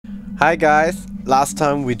Hi guys, last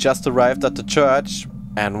time we just arrived at the church,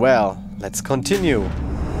 and well, let's continue.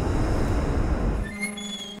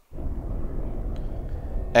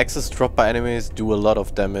 Axes dropped by enemies do a lot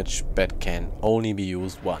of damage, but can only be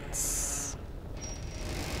used once.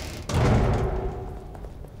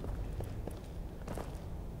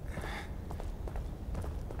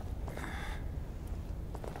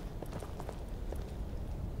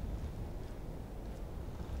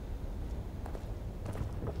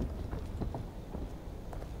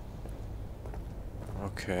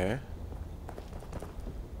 Okay.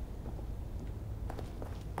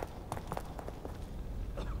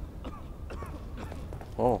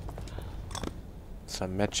 Oh.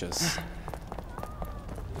 Some matches.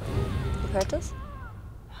 You heard this?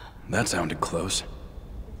 That sounded close.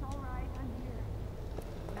 It's all right, I'm here.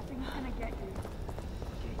 Nothing's gonna get you.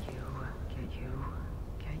 Get you, get you,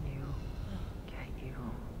 get you, get you,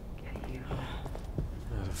 get you.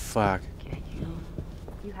 What the fuck? Get you.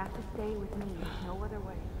 You have to stay with me. There's no other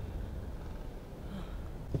way.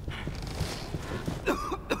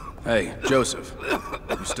 Hey, Joseph.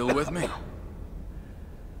 You still with me?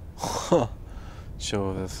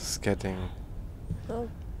 Joseph is getting Oh.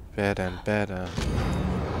 better and better.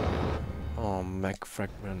 Oh, Mac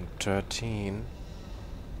Fragment 13.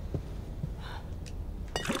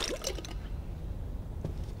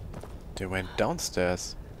 They went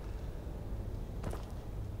downstairs.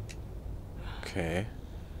 Okay.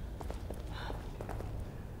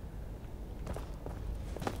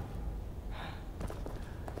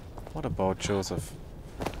 What about Joseph?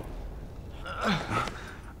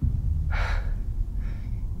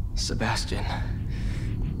 Sebastian,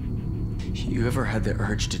 you ever had the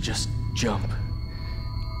urge to just jump?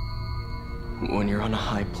 When you're on a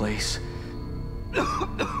high place,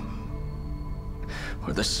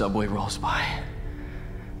 or the subway rolls by?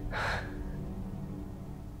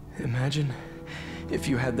 Imagine if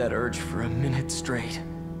you had that urge for a minute straight,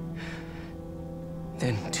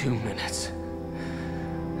 then 2 minutes.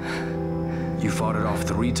 You fought it off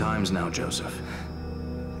 3 times now, Joseph.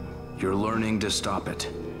 You're learning to stop it.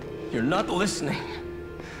 You're not listening.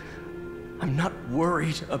 I'm not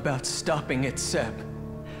worried about stopping it, Seb.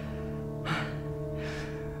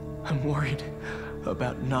 I'm worried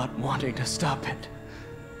about not wanting to stop it.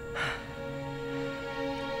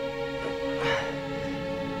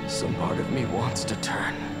 Some part of me wants to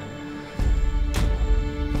turn.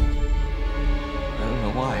 I don't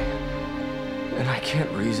know why, and I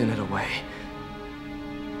can't reason it away.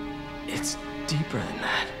 It's deeper than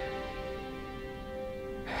that.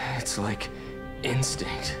 It's like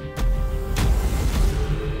instinct.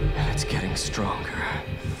 And it's getting stronger.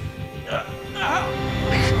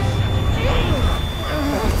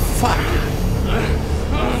 Fuck!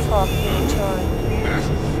 Fucking turn.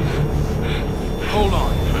 Hold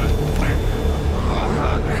on.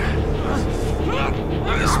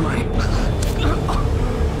 This might...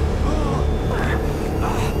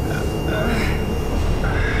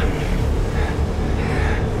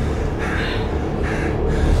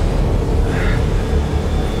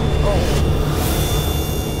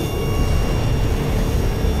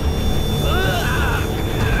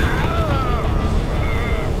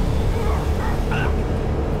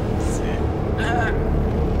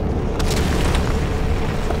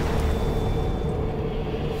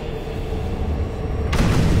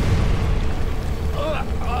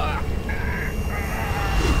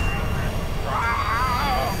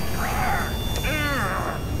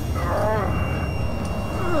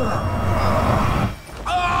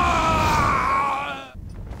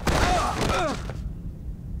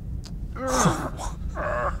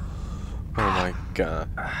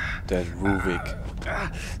 That Ruvik.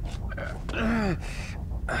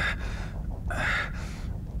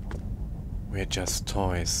 We're just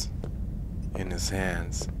toys in his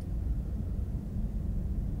hands.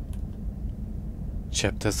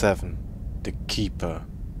 Chapter 7. The Keeper.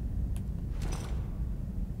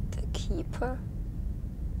 The Keeper?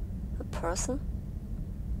 A person?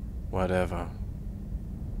 Whatever.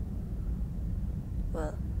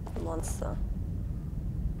 Well, a monster.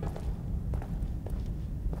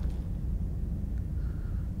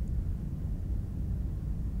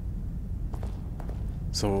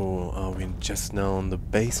 So, are we just now in the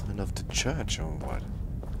basement of the church or what?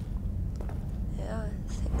 Yeah, I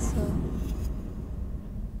think so.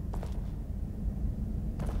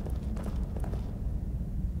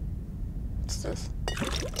 What's this?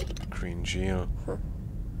 Green gel.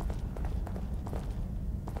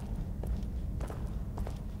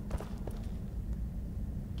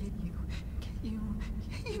 Get you, get you,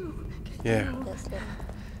 get you, get Yeah, Leslie.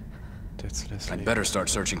 that's Leslie. I'd better start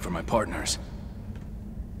searching for my partners.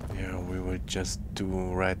 Yeah, will just do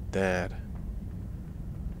right that.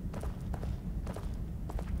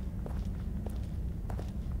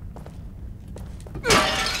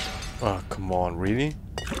 Oh, come on, really?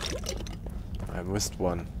 I missed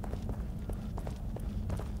one.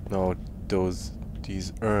 No,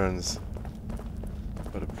 these urns.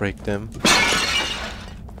 Gotta break them.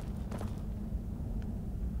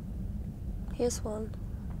 Here's one.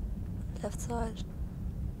 Left side.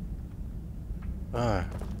 Ah,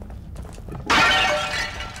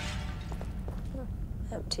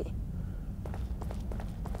 Empty.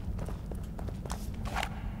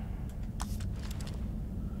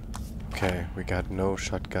 okay, we got no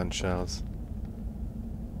shotgun shells.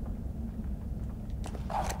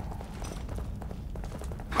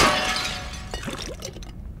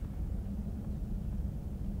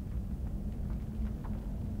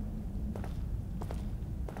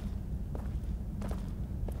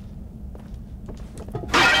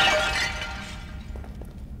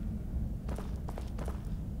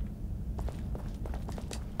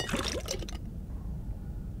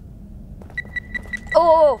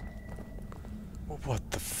 Oh!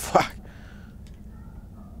 What the fuck?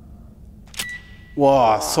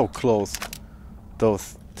 Wow, so close.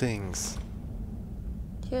 Those things.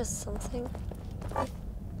 Here's something.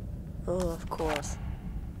 Oh, of course.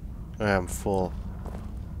 I am full.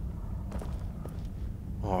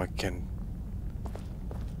 Oh, I can.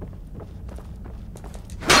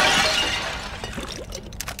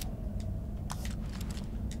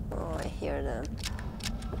 Oh, I hear them.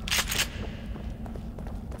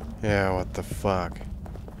 Yeah, what the fuck?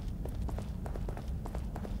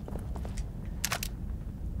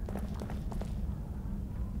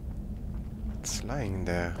 It's lying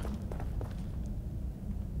there.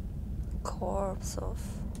 Corpse of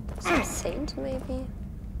some saint, maybe?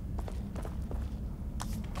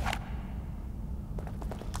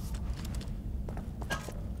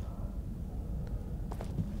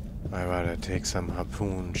 I'd rather take some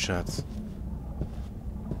harpoon shots.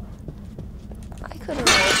 I could imagine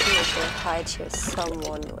if they hide here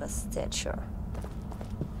someone with stature.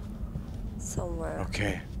 Somewhere.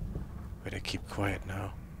 Okay, better keep quiet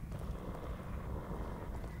now.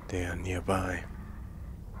 They are nearby.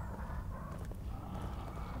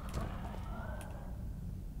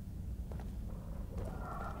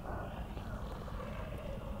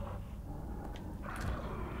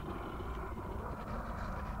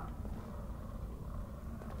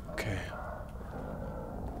 Okay.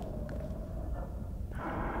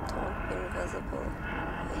 Don't be invisible.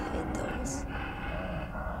 I hate those.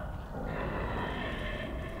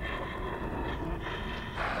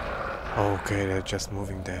 Okay, they're just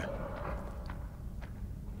moving there.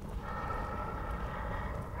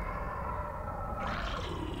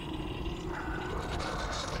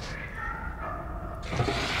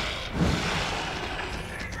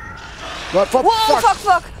 What? Whoa,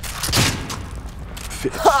 fuck!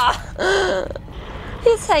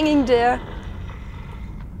 He's hanging there.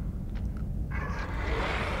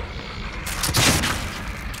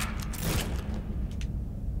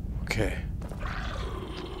 Okay.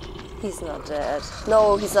 He's not dead.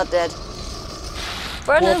 No, he's not dead.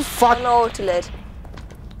 Burn Oh, him! fuck. Oh no, too late.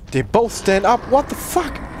 They both stand up. What the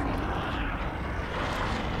fuck?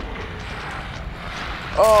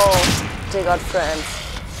 Oh, they got friends.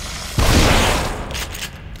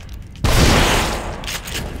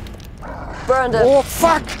 Burn them. Oh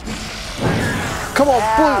fuck! Come on,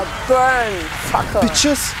 Yeah, burn, fucker. bull,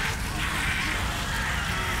 bitches!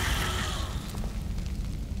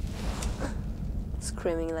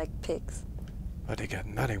 Screaming like pigs. But they got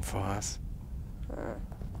nothing for us.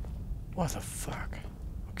 What the fuck?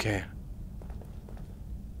 Okay.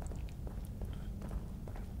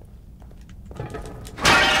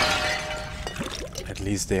 At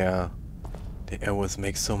least they always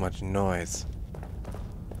make so much noise.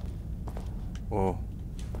 Oh.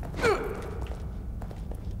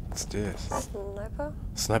 What's this? Sniper?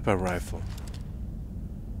 Sniper rifle.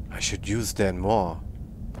 I should use that more.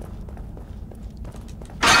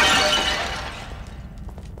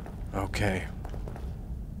 Okay.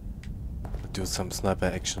 Do some sniper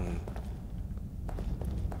action.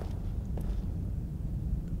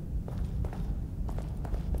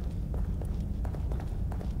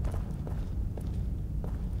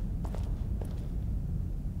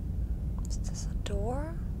 Is this a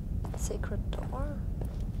door? Secret door?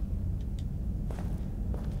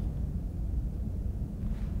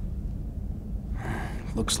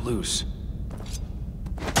 Looks loose.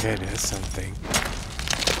 Okay, there's something.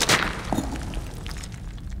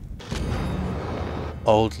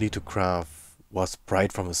 Old lithograph was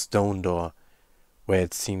pried from a stone door, where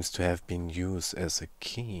it seems to have been used as a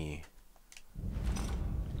key.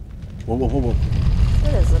 Whoa, whoa, whoa, whoa.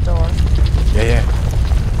 It is a door. Yeah, yeah.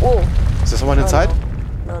 Whoa. Is there someone inside?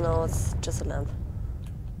 No, no, it's just a lamp.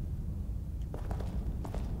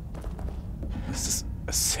 Is this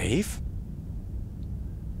a safe?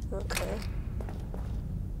 Okay.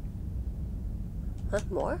 Huh?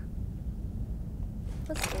 More?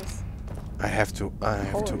 What's this? I have to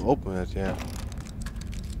open it, yeah.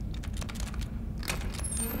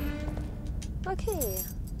 Okay.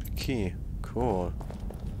 Key. Cool.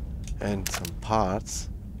 And some parts.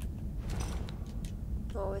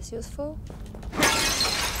 Always useful.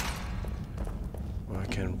 Well, I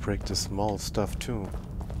can break the small stuff too.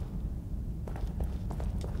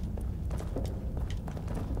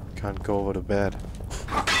 Can't go over the bed.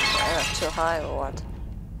 Too high or what?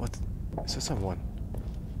 What? Is there someone?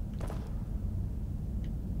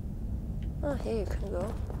 Oh, here you can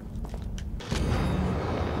go.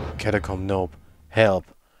 Catacomb nope. Help.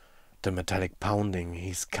 The metallic pounding.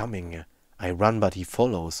 He's coming. I run but he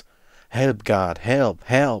follows. Help, God. Help.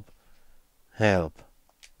 Help. Help.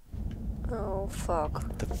 Oh, fuck.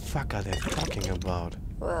 What the fuck are they talking about?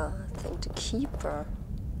 Well, I think the keeper.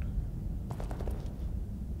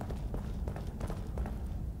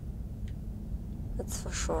 That's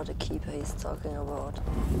for sure the keeper he's talking about.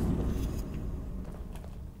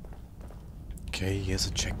 Okay, here's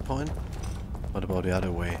a checkpoint. What about the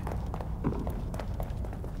other way?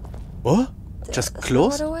 What? Just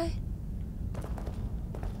closed? Another way?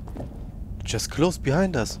 Just closed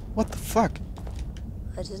behind us. What the fuck?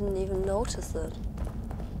 I didn't even notice it.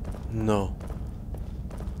 No.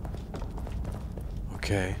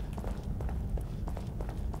 Okay.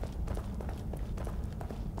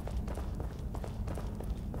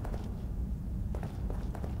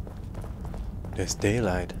 There's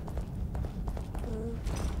daylight.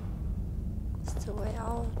 It's the way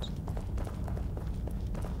out.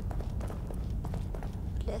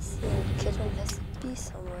 Leslie kitten has to be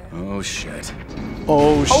somewhere. Oh shit.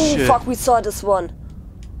 Oh Oh shit! fuck, we saw this one.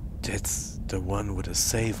 That's the one with a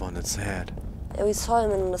save on its head. Yeah, we saw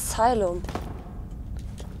him in an asylum.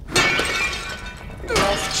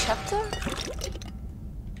 Last chapter?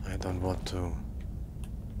 I don't want to.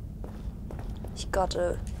 He got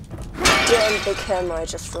a damn big hammer, I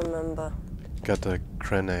just remember. Got a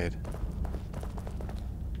grenade.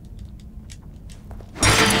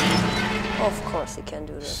 Of course he can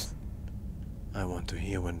do this. I want to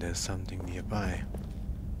hear when there's something nearby.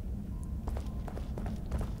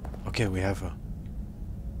 Okay, we have her.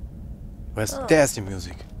 There's the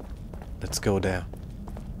music. Let's go there.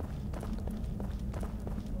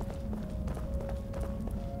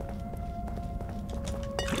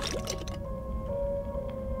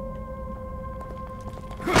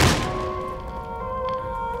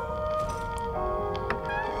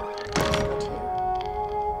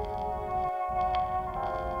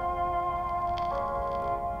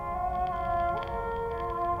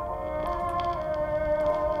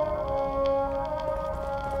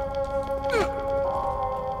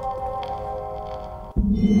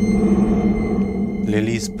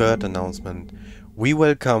 Lily's birth announcement. We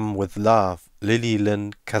welcome with love Lily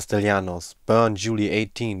Lynn Castellanos, born July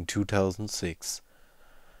 18, 2006.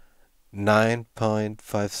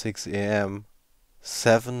 9.56 AM,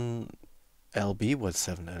 7 LB, what's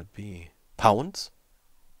 7 LB? Pounds?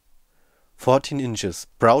 14 inches,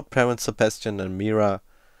 proud parents Sebastian and Mira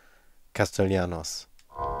Castellanos.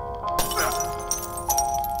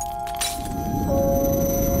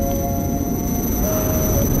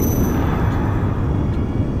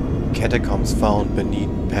 Catacombs found beneath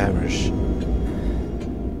parish.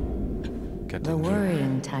 The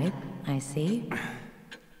worrying type, I see.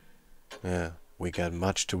 Yeah, we got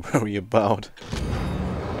much to worry about.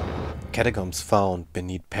 Catacombs found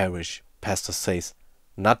beneath parish. Pastor says,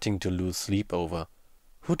 nothing to lose sleep over.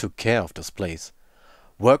 Who took care of this place?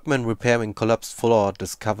 Workmen repairing collapsed floor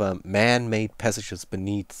discover man-made passages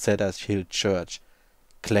beneath Cedar Hill Church.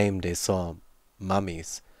 Claim they saw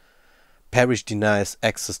mummies. Parish denies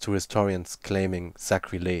access to historians, claiming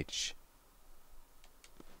sacrilege.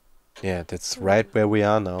 Yeah, that's right where we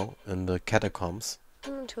are now, in the catacombs.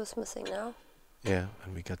 Who's missing now? Yeah,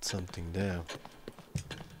 and we got something there.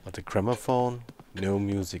 But the gramophone? No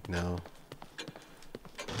music now.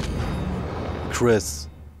 Chris.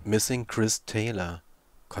 Missing Chris Taylor.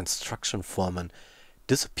 Construction foreman.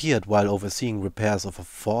 Disappeared while overseeing repairs of a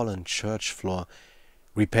fallen church floor.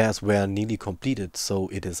 Repairs were nearly completed, so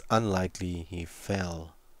it is unlikely he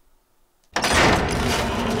fell.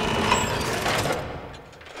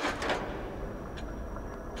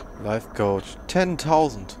 Life coach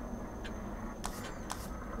 10,000.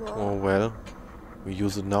 Oh well, we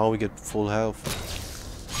use it now, we get full health.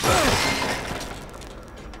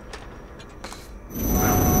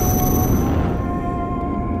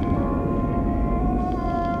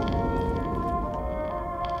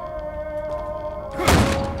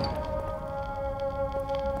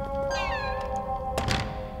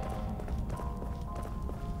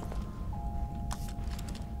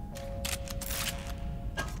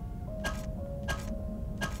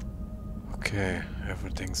 Okay,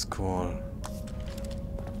 everything's cool.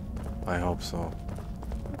 I hope so.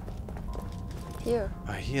 Here.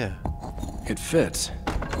 Ah, here. It fits.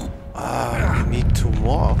 Ah, we need 2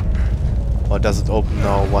 more. Or does it open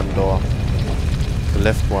now one door? The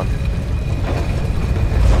left one.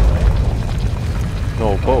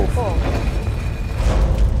 No, both.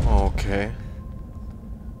 Oh, Okay.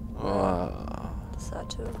 this side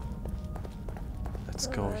too. Let's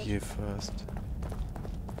go here first.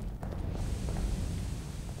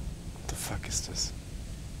 What the fuck is this?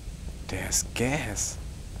 There's gas.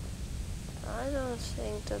 I don't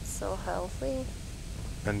think that's so healthy.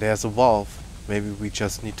 And there's a valve. Maybe we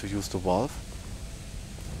just need to use the valve?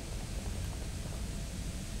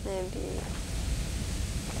 Maybe.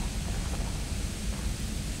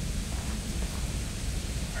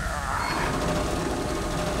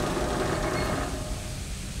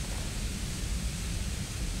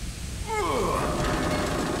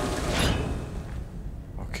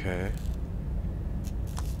 Okay.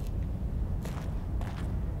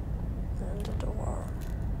 And the door.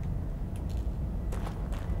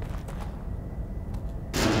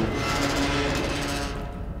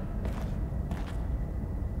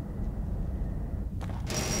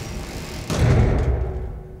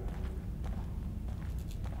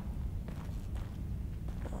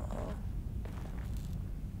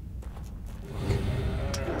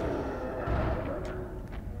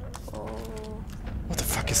 What the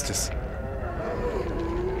fuck is this?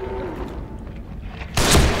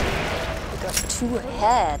 We got 2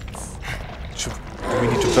 heads. Do we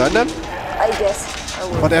need to burn them? I guess I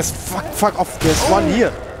will. Oh, there's fuck off. There's one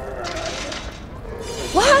here.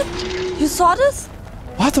 What? You saw this?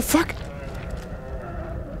 What the fuck?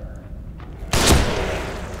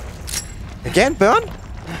 Again, burn?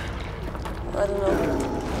 I don't know.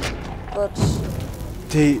 But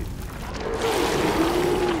They.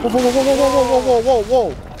 Whoa, whoa, whoa, whoa, whoa, whoa, whoa, whoa, whoa, whoa.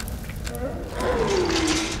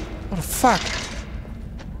 What the fuck?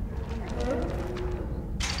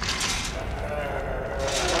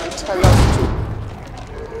 tell us to.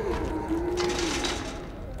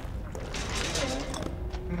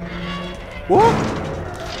 What?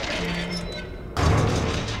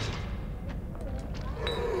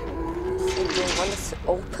 So they want us to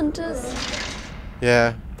open this?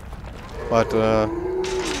 Yeah. But,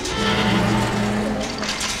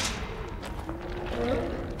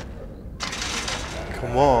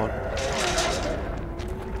 come on.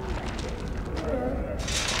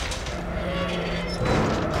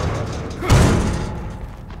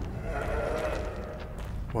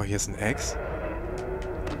 Oh, here's an X.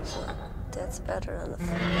 That's better than the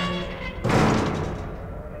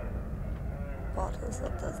bottles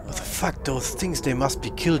that does What the not. fuck? Those things, they must be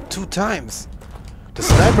killed 2 times. The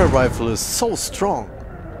sniper rifle is so strong.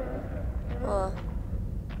 Oh.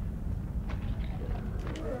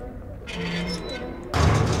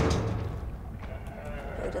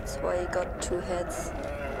 Maybe that's why he got 2 heads.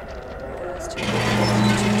 Almost 2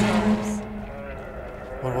 heads 2 times.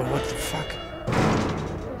 What the fuck?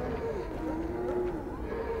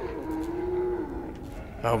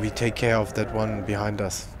 Oh, we take care of that one behind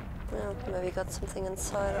us. Yeah, maybe got something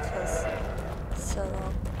inside of his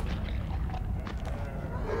cellar.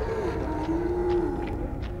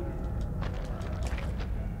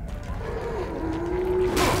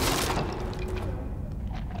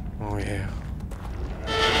 Oh yeah.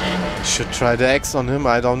 I should try the X on him.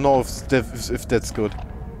 I don't know if that's good.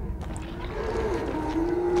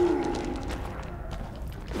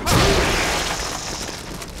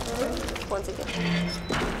 Once again.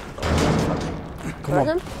 Come Burn on.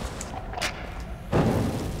 him?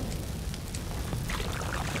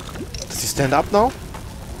 Does he stand up now? No,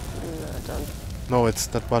 I don't. No, it's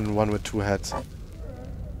that one with 2 heads.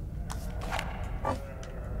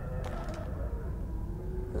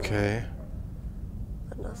 Okay.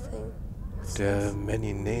 But nothing. What's There are this?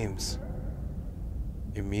 many names.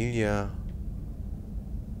 Emilia.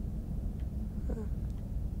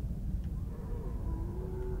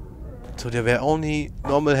 So there were only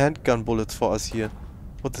normal handgun bullets for us here.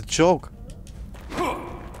 What a joke. Oh.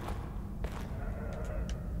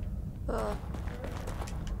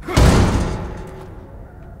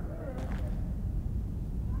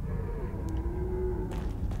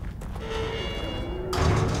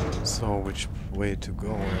 So which way to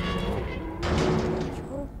go? I don't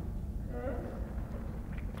know. Oh.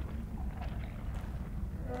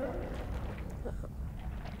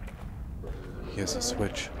 Here's a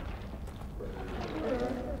switch.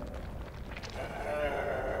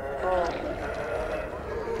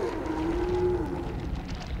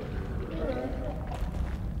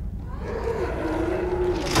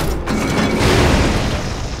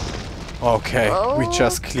 Okay, we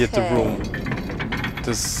just cleared the room.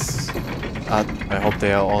 This... I hope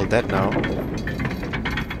they are all dead now.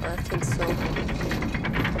 I think so.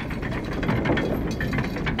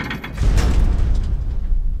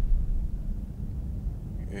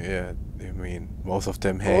 Yeah, I mean, most of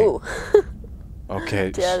them hang. Oh.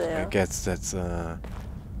 Okay, Yeah, they I are. guess that's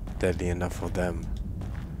deadly enough for them.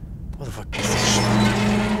 What the fuck is this shit?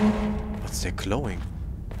 What's there glowing?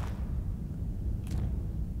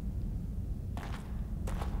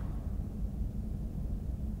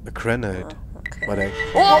 A grenade. Okay. What I...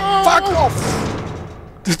 Oh, Fuck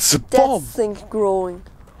off! It's a that bomb! thing growing.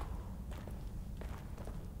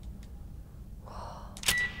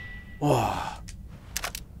 Oh.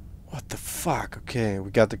 What the fuck? Okay, we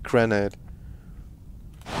got the grenade.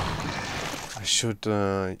 I should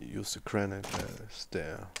use the grenade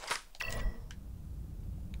there.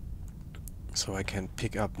 So I can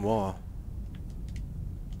pick up more.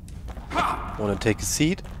 Wanna take a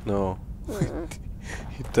seat? No.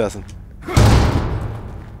 He doesn't.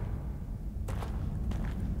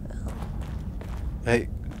 Hey,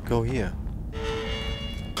 go here.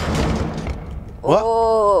 What?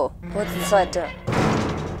 Oh, what's inside there?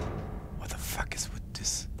 What the fuck is with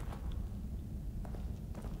this?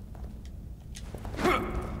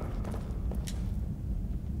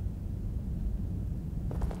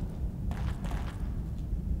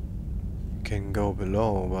 Can go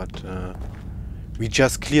below, but we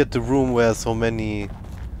just cleared the room where so many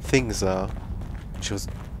things are. Just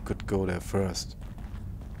could go there first.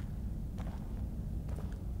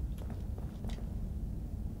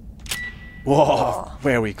 Whoa,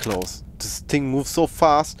 very close. This thing moves so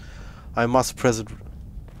fast. I must press it.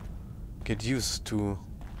 Get used to.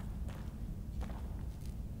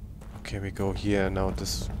 Okay, we go here now.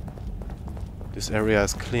 This area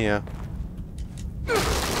is clear.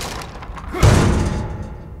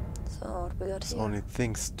 So what we got There's here? only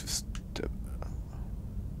things to step.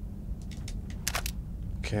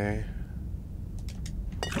 Okay.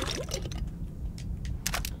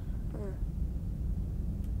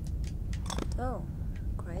 Oh,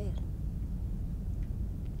 great.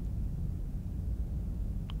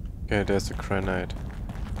 Okay, there's a grenade.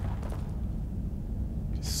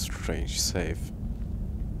 Strange safe.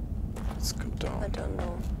 Let's go I down. don't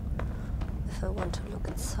know if I want to look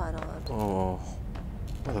inside or not. Oh,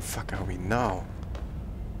 where the fuck are we now?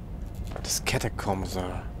 These catacombs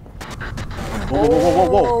are. Whoa, whoa, whoa,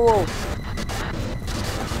 whoa, whoa!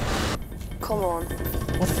 Come on.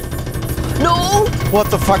 What? No!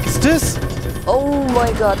 What the fuck is this? Oh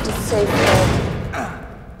my god, the safe code.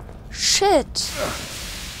 Shit!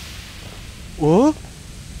 Oh?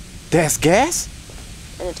 There's gas?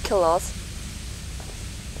 And it killed us.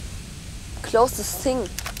 Close this thing.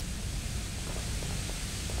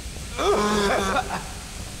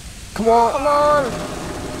 Come on, Come on!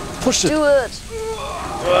 push it. Do it!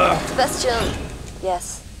 Sebastian!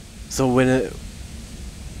 Yes. So when it...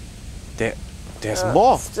 There's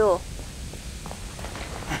more. Still.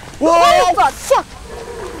 Whoa! Oh god, fuck!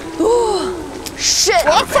 Shit!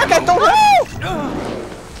 Oh fuck, I don't know!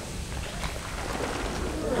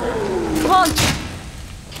 Come on!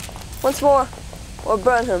 Once more. Or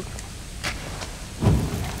burn him.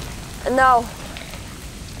 And now.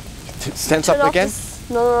 It stands Turn up off again? this-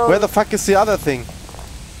 No. Where the fuck is the other thing?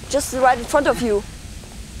 Just right in front of you.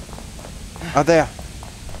 Ah, there.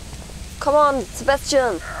 Come on,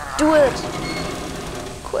 Sebastian. Do it.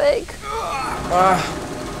 Quick.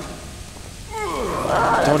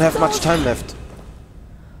 Don't have much time left.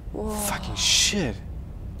 Whoa. Fucking shit.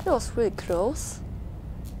 That was really close.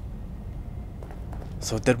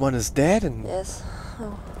 So that one is dead and... Yes.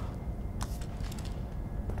 Oh.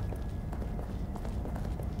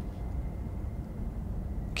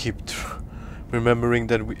 Keep remembering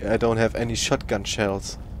that I don't have any shotgun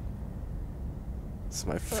shells. It's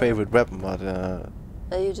my favorite weapon, but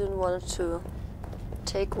You didn't want to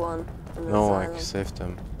take one. In this no, I island. saved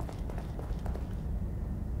them.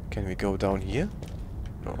 Can we go down here?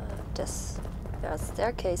 No. There are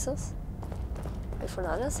staircases. Wait for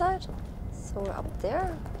another side? So we're up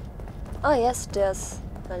there? Oh yes, there's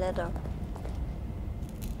a ladder.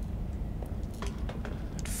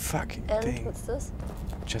 That fucking And thing what's this?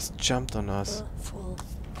 just jumped on us. Full.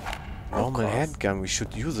 Normal course. handgun, we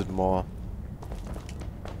should use it more.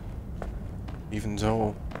 Even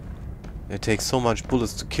though it takes so much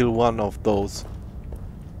bullets to kill one of those.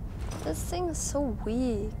 This thing is so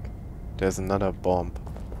weak. There's another bomb.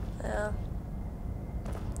 Yeah.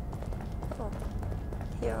 Oh.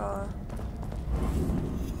 Here are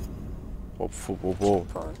Whoa, whoa, whoa, whoa.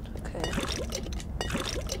 point.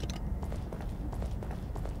 Okay.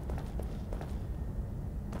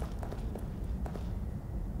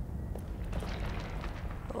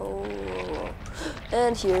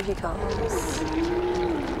 And here he comes.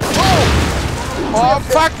 Oh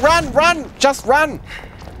fuck! Run! Run! Just run!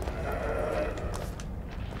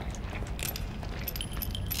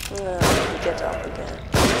 Get up again.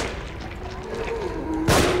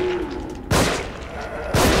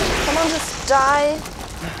 Come on, just die.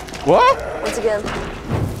 What? Once again.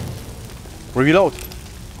 Reload.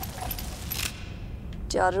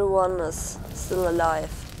 The other one is still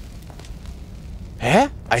alive. Huh?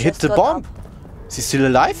 I hit Just the got bomb. up. Is he still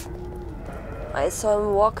alive? I saw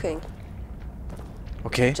him walking.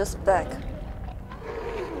 Okay. Just back.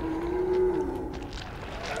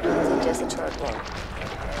 I think there's a third one.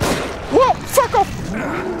 Whoa! Fuck off!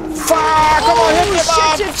 Fuck! Come on, hit him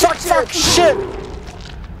up! shit, Fuck! shit, Fuck! Shit!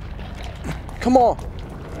 Come on!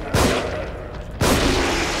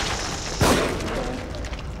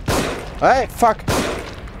 Hey! Fuck!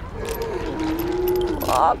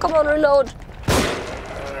 Oh, come on, reload.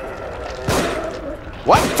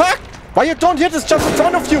 What? Fuck! Why you don't hit this just in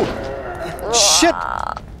front of you? Shit!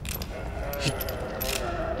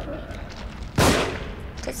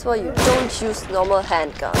 That's why you don't use normal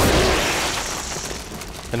handgun.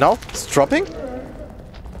 And now it's dropping.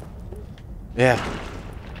 Yeah.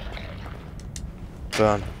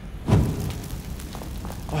 Burn.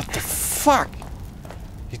 What the fuck?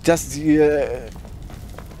 He does the.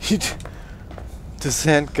 This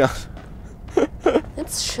handgun.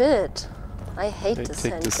 It's shit. I hate Hey, this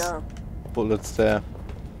take this. handgun. Bullets there.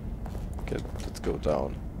 Okay, let's go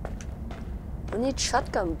down. We need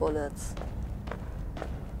shotgun bullets.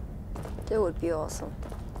 That would be awesome.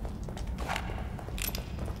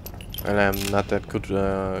 And I'm not that good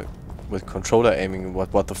with controller aiming.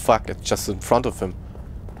 What the fuck? It's just in front of him.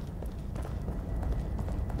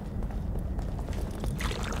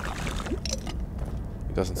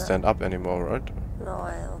 He doesn't stand up anymore, right? No,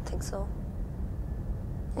 I don't think so.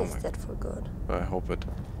 Oh He's my- dead for good. I hope it.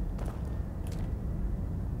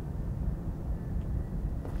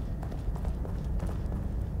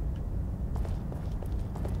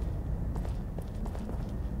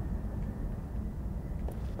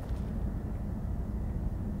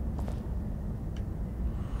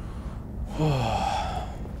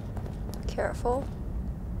 Careful.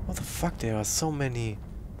 What the fuck? There are so many.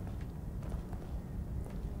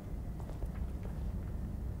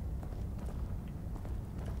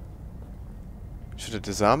 Should I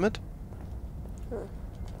disarm it?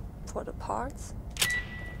 For the parts.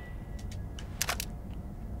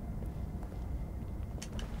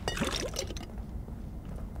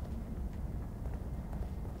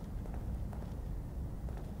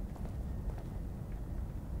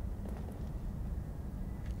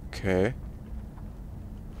 Okay.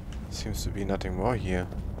 Seems to be nothing more here.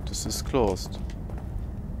 This is closed.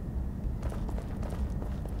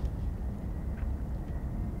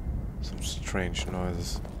 Some strange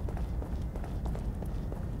noises.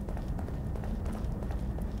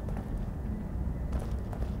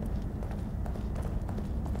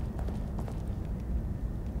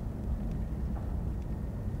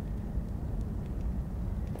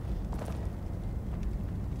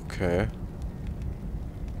 Okay.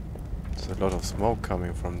 There's a lot of smoke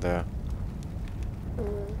coming from there.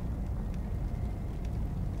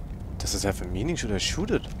 Does this have a meaning? Should I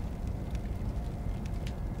shoot it?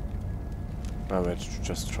 No, let's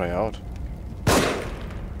just try out.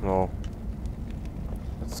 No.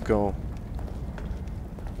 Let's go.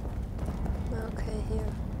 Okay, here.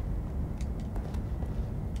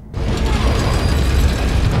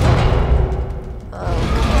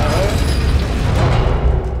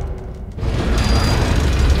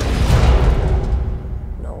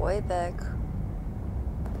 No way back.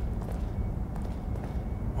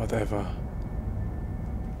 Whatever.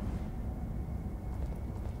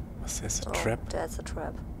 Was this a trap? That's a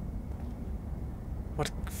trap. What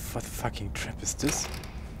fucking trap is this?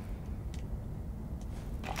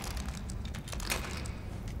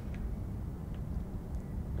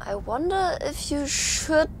 I wonder if you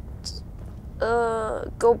should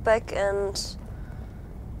go back and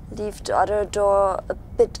leave the other door a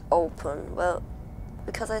bit open. Well,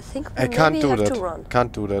 because I think we I can't maybe do have that. to run.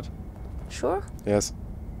 Can't do that. Sure? Yes.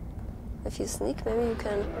 If you sneak, maybe you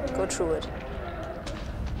can go through it.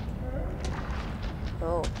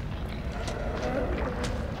 Oh.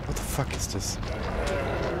 What the fuck is this?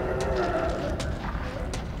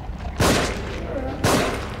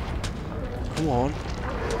 Come on.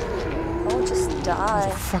 Oh, just What die.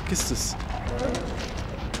 the fuck is this?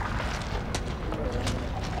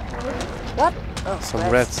 What? Oh, Some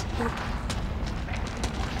rats.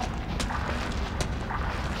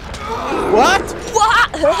 What?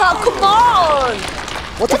 What? Come on!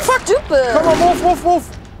 What the fuck? Stupid! Come on, move, move,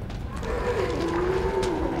 move!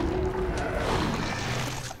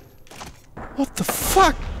 What the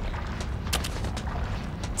fuck?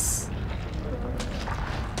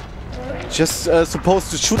 Just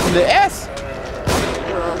supposed to shoot in the ass?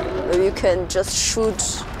 Maybe you can just shoot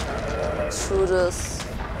through this.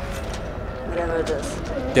 Whatever it is.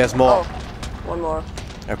 There's more. Oh, one more.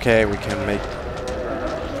 Okay, we can make...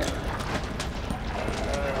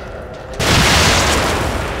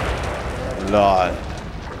 Lol.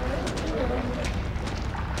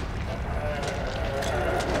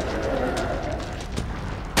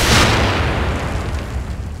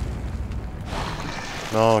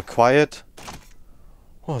 No, quiet.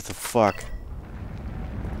 What the fuck?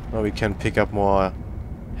 Now we can pick up more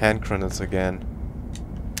hand grenades again.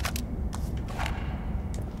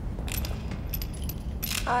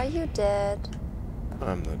 Are you dead?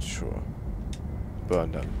 I'm not sure.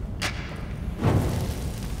 Burn them.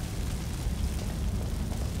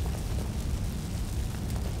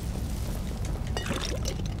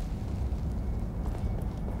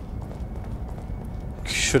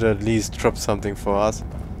 Should at least drop something for us.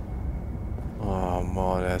 Oh,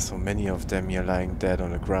 more, there's so many of them here lying dead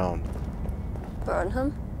on the ground. Burn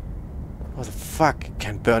him? What the fuck?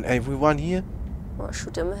 Can't burn everyone here? Or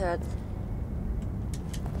shoot him head?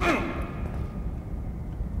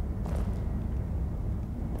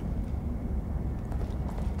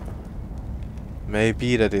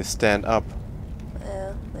 Maybe that they stand up.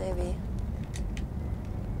 Yeah, maybe.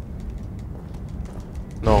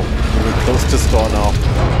 No, we will close this door now.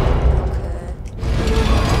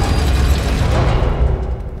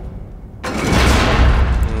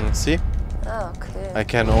 Okay. See? Ah, okay. I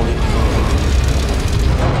can only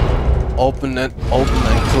open and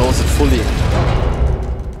close it fully.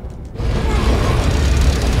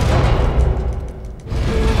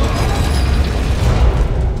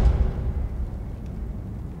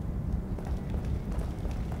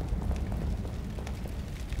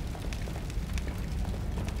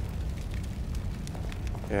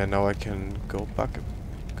 Yeah, now I can go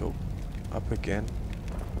up again.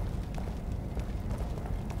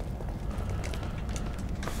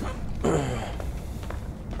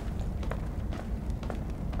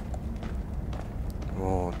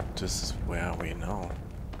 Oh, this is where are we now?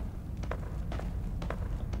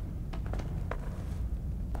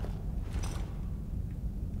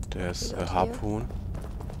 There's a harpoon.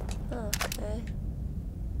 Okay.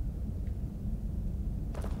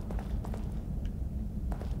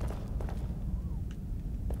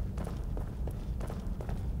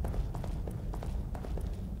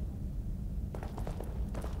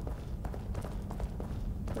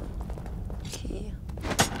 Key.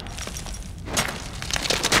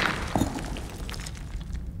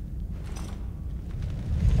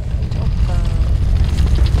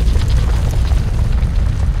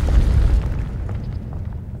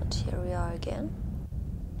 And here we are again.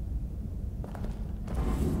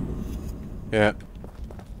 Yeah.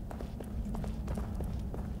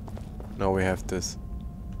 Now we have this.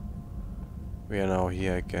 We are now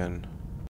here again.